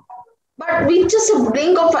 But with just a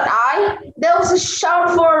blink of an eye, there was a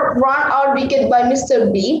shout for run out wicket by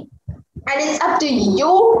Mr. B. And it's up to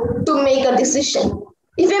you to make a decision.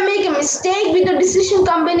 If you make a mistake with the decision,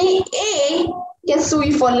 company A can sue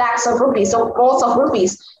you for lakhs of rupees or crores of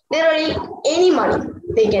rupees. Literally any money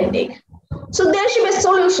they can take. So there should be a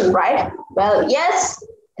solution, right? Well, yes.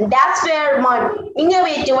 And that's where my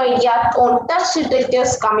innovative idea on touch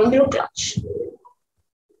detectors come into clutch.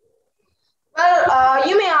 Well,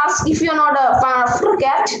 you may ask, if you're not a fan of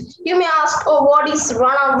cricket, you may ask, oh, what is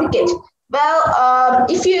run out wicket? Well,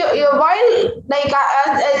 if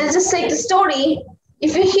I'll just take the story.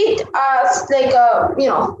 If you hit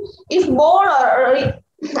if ball or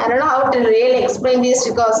I don't know how to really explain this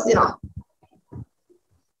because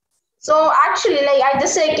So actually, I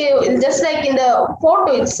just like in the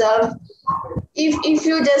photo itself, if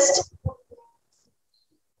you just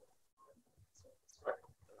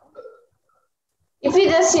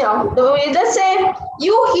let's say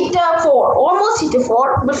you hit a four, almost hit a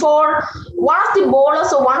four before one of the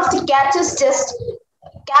bowlers or one of the catchers just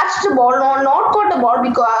catch the ball, not caught the ball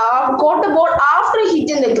because caught the ball after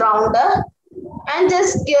hitting the ground and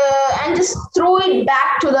just throw it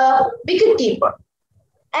back to the wicket keeper.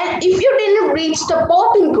 And if you didn't reach the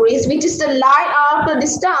popping crease, which is the line after the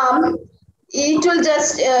stump, it will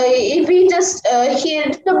just if we just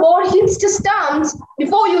hit the ball hits the stumps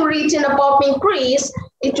before you reach in the popping crease,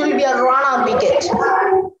 it will be a run out wicket.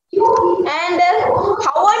 And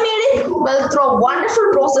through a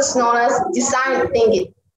wonderful process known as design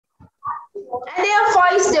thinking. And there are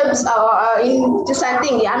 5 steps in design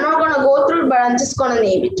thinking. I'm not going to go through it, but I'm just going to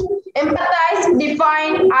name it. Empathize,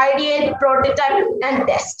 define, ideate, prototype, and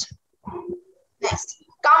test. Next,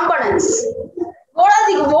 components.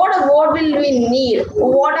 What will we need?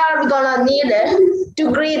 What are we gonna need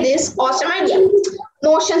to create this awesome idea?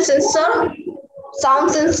 Motion sensor,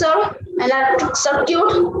 sound sensor, electric circuit,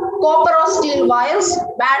 copper or steel wires,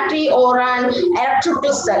 battery or an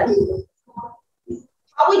electrical cell.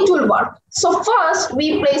 How it will work? So first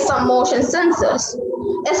we place some motion sensors,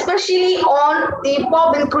 especially on the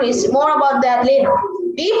pop increase. More about that later.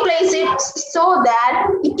 We place it so that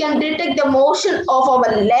it can detect the motion of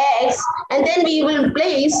our legs, and then we will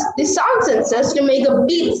place the sound sensors to make a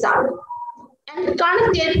beat sound and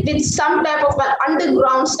connect it with some type of an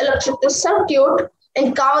underground electrical circuit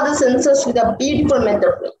and cover the sensors with a beautiful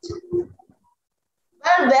metal plate.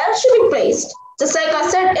 Well, where should be placed? Just like I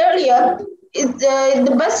said earlier,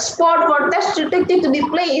 the best spot for test detector to be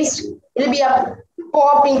placed will be a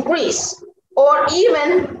pop increase, or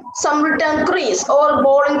even some return crease or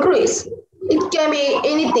ball increase. It can be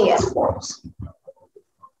anything as follows.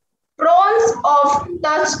 Pros of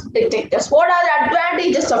touch detectors. What are the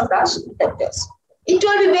advantages of touch detectors? It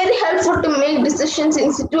will be very helpful to make decisions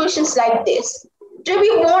in situations like this. It will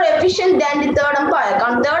be more efficient than the third umpire.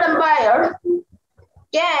 And third umpire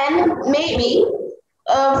can maybe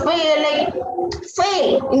fail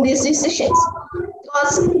in these decisions,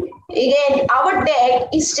 because again our deck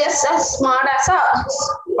is just as smart as us,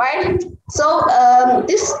 right? So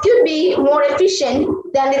this could be more efficient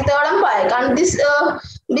than the third umpire, and this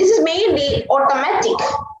is mainly automatic.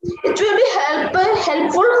 It will be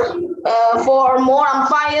helpful for more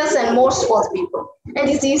umpires and more sports people, and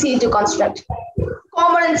it's easy to construct.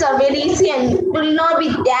 Components are very easy and will not be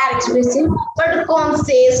that expensive, but the com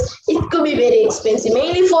says it could be very expensive,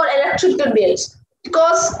 mainly for electrical bills,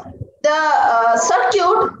 because the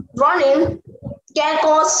circuit running can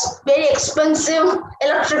cause very expensive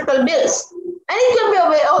electrical bills, and it can be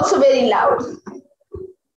also very loud,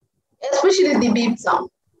 especially the beep sound.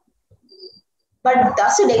 But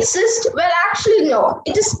does it exist? Well, actually, no.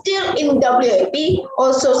 It is still in WIP,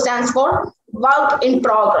 also stands for work in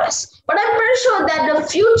progress. But I'm pretty sure that the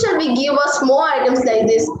future will give us more items like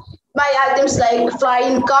this, by items like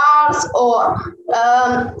flying cars, or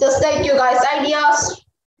just like you guys' ideas.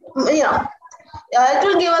 It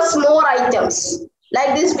will give us more items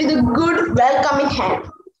like this with a good welcoming hand.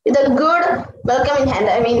 With a good welcoming hand,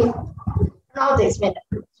 I mean, now this minute.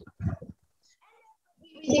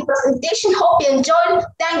 The presentation. Hope you enjoyed.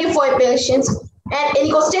 Thank you for your patience. And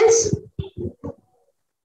any questions?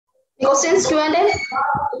 Any questions, Q&A?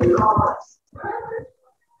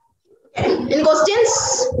 Any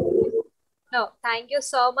questions? No, thank you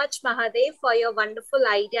so much, Mahadev, for your wonderful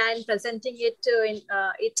idea and presenting it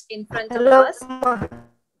in front of us.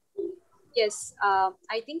 Yes,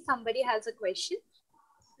 I think somebody has a question.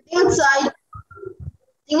 Inside.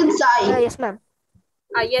 Yes, ma'am.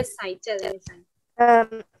 Yes, Sai. Tell me, Sai.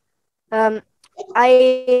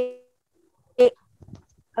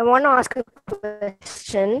 I want to ask a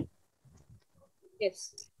question.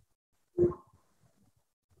 Yes.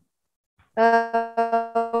 What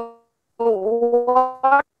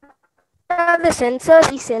are the sensors?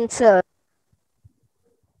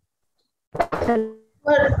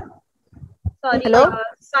 Sorry, hello?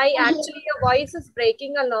 Sai, actually your voice is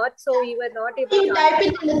breaking a lot, so we were not able to type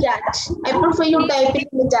it in the chat. I prefer you type it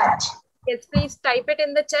in the chat. Yes, please type it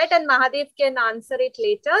in the chat and Mahadev can answer it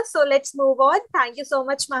later. So let's move on. Thank you so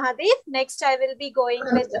much, Mahadev. Next, I will be going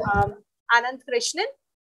with Anand Krishnan.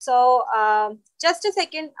 So just a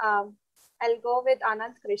second, I'll go with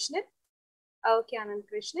Anand Krishnan. Okay, Anand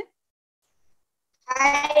Krishnan.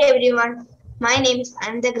 Hi everyone, my name is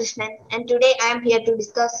Ananda Krishnan and today I am here to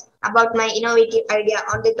discuss about my innovative idea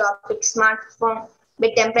on the topic smartphone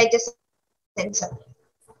with temperature sensor.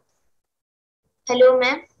 Hello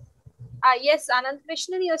ma'am. Yes, Anand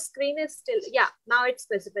Krishnan, your screen is still, yeah, now it's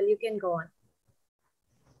visible. You can go on.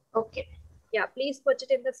 Okay. Yeah, please put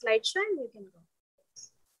it in the slideshow and you can go.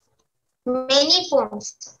 Many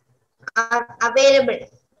phones are available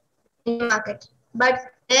in the market,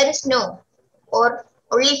 but there is no or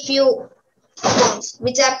only few phones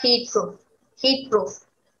which are heat proof.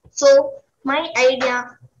 So my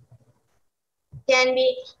idea can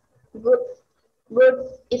be good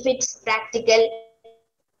if it's practical,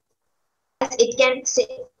 as it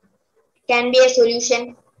can be a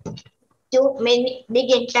solution to many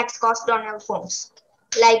big impacts caused on our phones,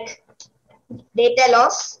 like data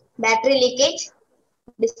loss, battery leakage,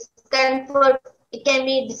 discomfort. It can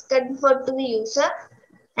be discomfort to the user,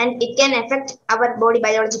 and it can affect our body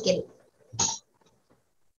biologically.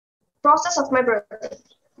 Process of my project.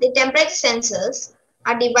 The temperature sensors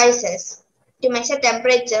are devices to measure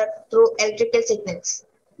temperature through electrical signals.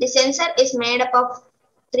 The sensor is made up of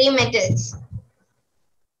three metals: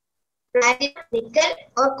 platinum, nickel,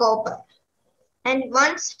 or copper. And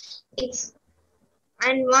once it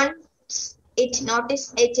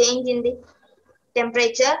notices a change in the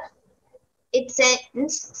temperature, it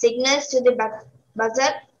sends signals to the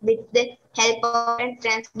buzzer with the help of a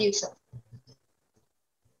transducer.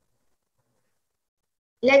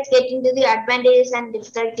 Let's get into the advantages and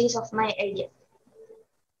difficulties of my idea.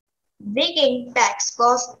 Big impacts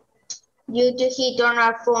caused due to heat on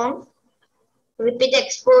our phone. Repeat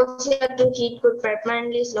exposure to heat could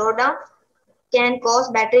permanently slow down, can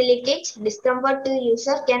cause battery leakage, discomfort to the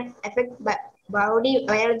user, can affect body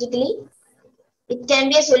biologically. It can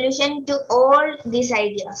be a solution to all these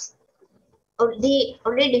ideas. The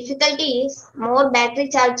only difficulty is more battery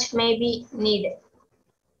charge may be needed.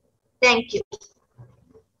 Thank you.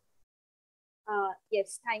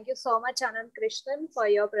 Yes, thank you so much, Anand Krishnan, for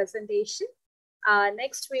your presentation.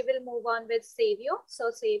 Next, we will move on with Savio.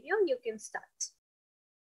 So, Savio, you can start.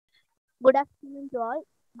 Good afternoon to all.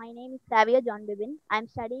 My name is Savio John Bibin. I am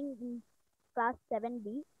studying in class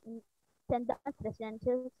 7B in St. Thomas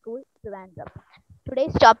Residential School, Trivandrum.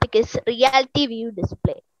 Today's topic is Reality View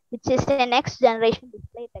Display, which is a next generation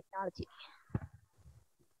display technology.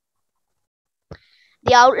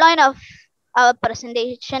 The outline of our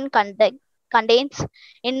presentation contains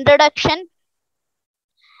introduction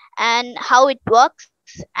and how it works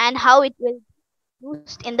and how it will be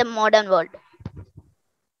used in the modern world.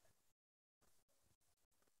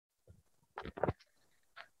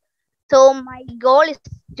 So my goal is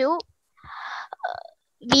to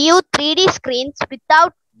view 3D screens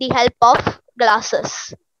without the help of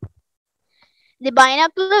glasses. The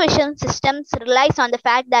binocular vision systems relies on the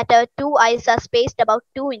fact that our two eyes are spaced about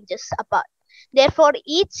 2 inches apart. Therefore,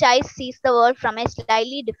 each eye sees the world from a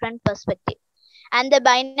slightly different perspective. And the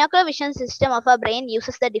binocular vision system of our brain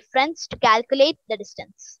uses the difference to calculate the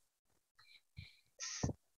distance.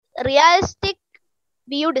 Realistic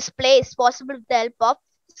view display is possible with the help of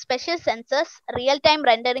special sensors, real-time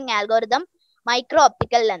rendering algorithm,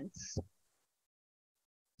 micro-optical lens.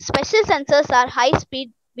 Special sensors are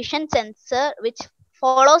high-speed vision sensor which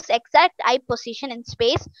follows exact eye position in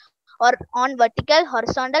space or on vertical,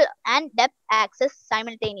 horizontal, and depth axis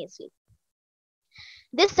simultaneously.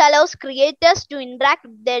 This allows creators to interact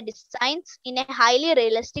with their designs in a highly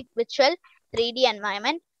realistic visual 3D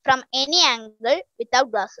environment from any angle without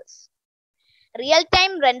glasses.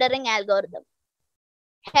 Real-time rendering algorithm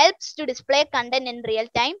helps to display content in real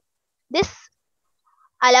time. This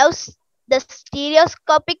allows the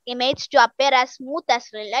stereoscopic image to appear as smooth as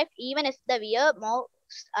real life even if the viewer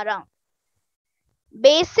moves around.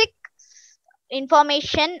 Basic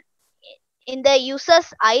information in the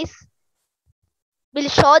user's eyes will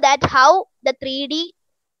show that how the 3D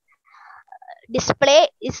display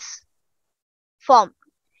is formed.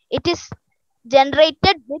 It is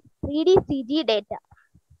generated with 3D CG data.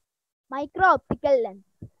 Micro-optical lens.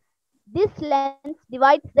 This lens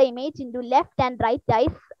divides the image into left and right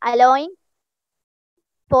eyes, allowing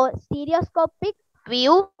for stereoscopic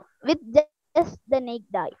view with just the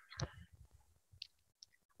naked eye.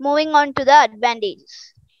 Moving on to the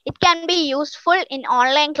advantages. It can be useful in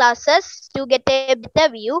online classes to get a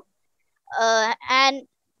better view and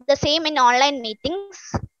the same in online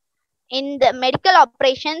meetings. In the medical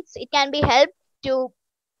operations, it can be helped to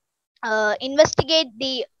investigate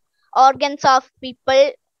the organs of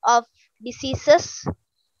people of diseases,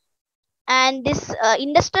 and this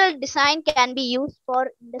industrial design can be used for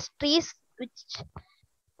industries which,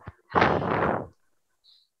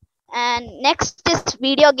 and next is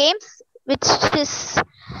video games, which is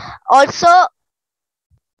also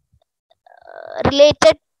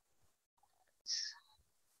related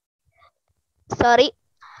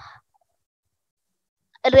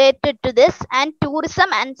to this, and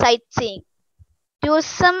tourism and sightseeing.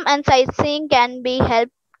 Tourism and sightseeing can be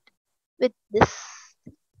helped with this.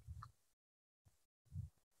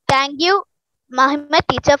 Thank you, Mahima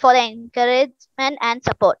teacher, for the encouragement and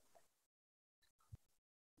support.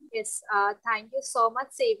 Yes, thank you so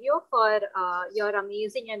much, Savio, for your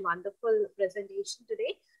amazing and wonderful presentation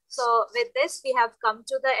today. So with this, we have come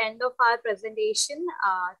to the end of our presentation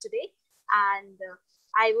today. And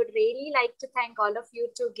I would really like to thank all of you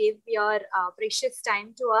to give your precious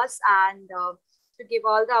time to us and to give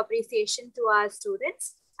all the appreciation to our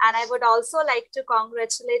students. And I would also like to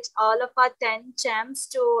congratulate all of our 10 champs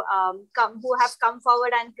who have come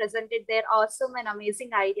forward and presented their awesome and amazing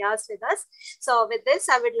ideas with us. So with this,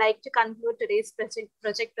 I would like to conclude today's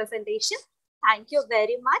project presentation. Thank you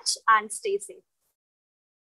very much and stay safe.